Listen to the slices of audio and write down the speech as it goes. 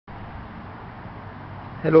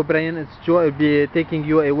Hello Brian, it's Joe. I'll be taking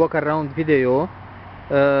you a walk around video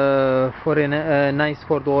for a nice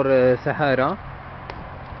 4-door Sahara.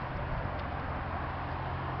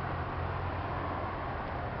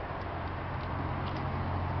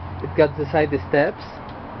 It got the side steps,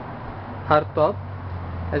 hard top.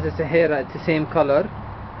 As a Sahara, it's the same color.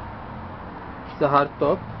 It's the hard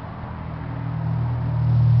top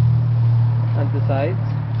and the sides.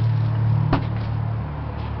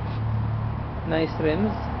 Nice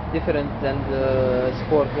rims, different than the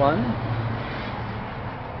sport one.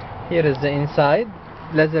 Here is the inside,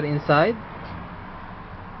 leather inside.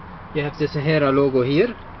 You have the Sahara logo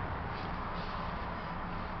here.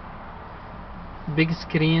 Big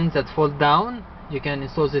screens that fold down. You can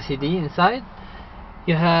install the CD inside.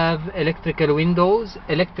 You have electrical windows,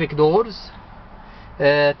 electric doors,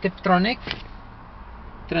 Tiptronic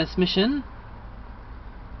transmission,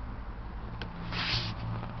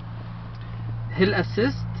 hill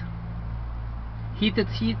assist, heated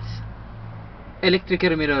seats,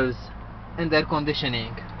 electrical mirrors, and air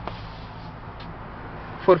conditioning.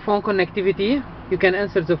 For phone connectivity, you can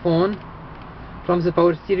answer the phone from the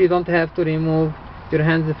power steering. You don't have to remove your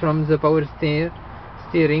hands from the power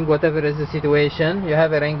steering, whatever is the situation. You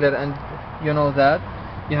have a Wrangler and you know that.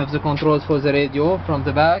 You have the controls for the radio from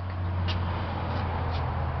the back.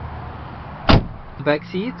 Back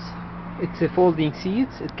seats, it's a folding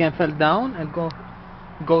seats. It can fall down and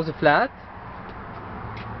goes flat.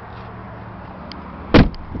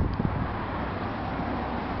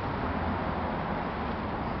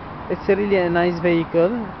 It's really a nice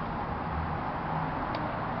vehicle.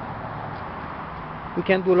 We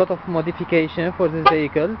can do a lot of modification for this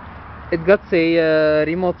vehicle. It got a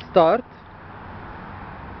remote start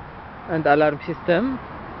and alarm system.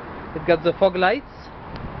 It got the fog lights.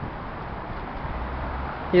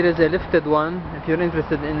 Here is a lifted one if you're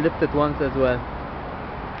interested in lifted ones as well.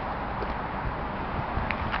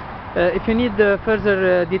 If you need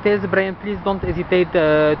further details, Brian, please don't hesitate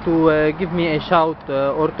to give me a shout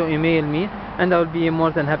or to email me, and I will be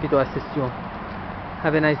more than happy to assist you.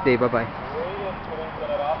 Have a nice day. Bye bye.